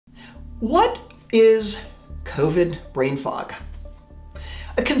What is COVID brain fog?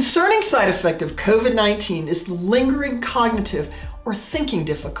 A concerning side effect of COVID-19 is the lingering cognitive or thinking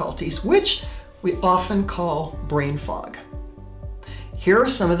difficulties, which we often call brain fog. Here are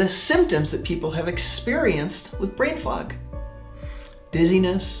some of the symptoms that people have experienced with brain fog: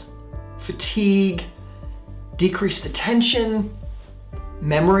 dizziness, fatigue, decreased attention,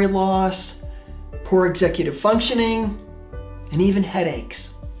 memory loss, poor executive functioning, and even headaches.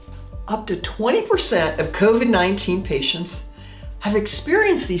 Up to 20% of COVID-19 patients have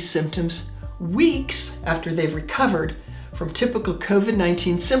experienced these symptoms weeks after they've recovered from typical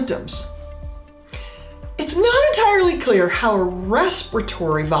COVID-19 symptoms. It's not entirely clear how a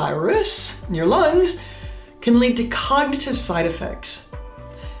respiratory virus in your lungs can lead to cognitive side effects.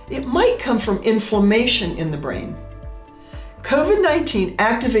 It might come from inflammation in the brain. COVID-19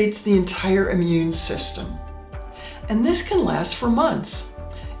 activates the entire immune system, and this can last for months.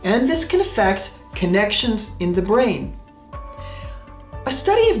 And this can affect connections in the brain. A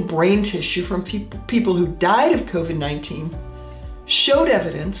study of brain tissue from people who died of COVID-19 showed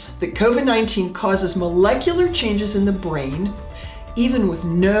evidence that COVID-19 causes molecular changes in the brain, even with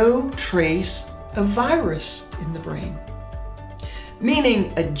no trace of virus in the brain,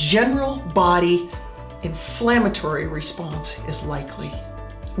 meaning a general body inflammatory response is likely.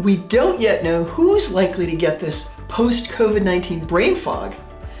 We don't yet know who's likely to get this post-COVID-19 brain fog,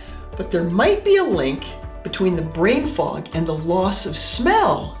 but there might be a link between the brain fog and the loss of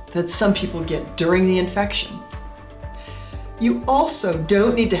smell that some people get during the infection. You also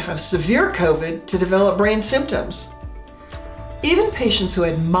don't need to have severe COVID to develop brain symptoms. Even patients who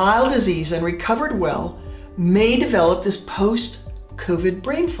had mild disease and recovered well may develop this post-COVID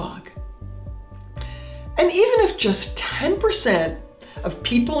brain fog. And even if just 10% of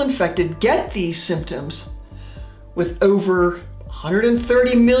people infected get these symptoms, with over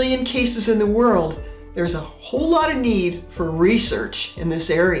 130 million cases in the world, there's a whole lot of need for research in this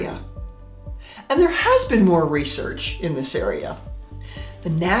area. And there has been more research in this area.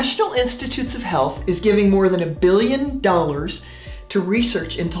 The National Institutes of Health is giving more than $1 billion to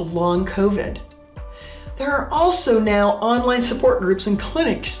research into long COVID. There are also now online support groups and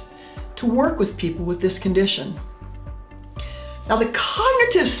clinics to work with people with this condition. Now, the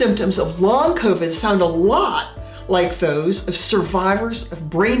cognitive symptoms of long COVID sound a lot like those of survivors of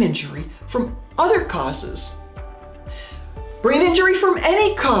brain injury from other causes. Brain injury from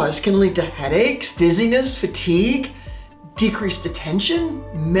any cause can lead to headaches, dizziness, fatigue, decreased attention,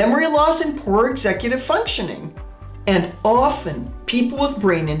 memory loss, and poor executive functioning. And often, people with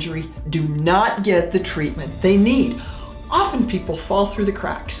brain injury do not get the treatment they need. Often people fall through the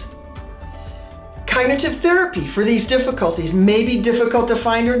cracks. Cognitive therapy for these difficulties may be difficult to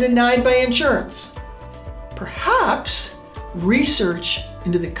find or denied by insurance. Perhaps research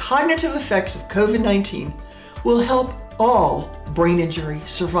into the cognitive effects of COVID-19 will help all brain injury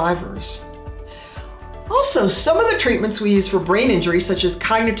survivors. Also, some of the treatments we use for brain injury, such as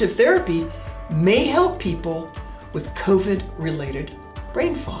cognitive therapy, may help people with COVID-related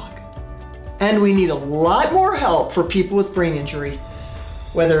brain fog. And we need a lot more help for people with brain injury,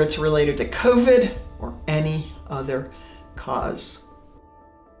 whether it's related to COVID or any other cause.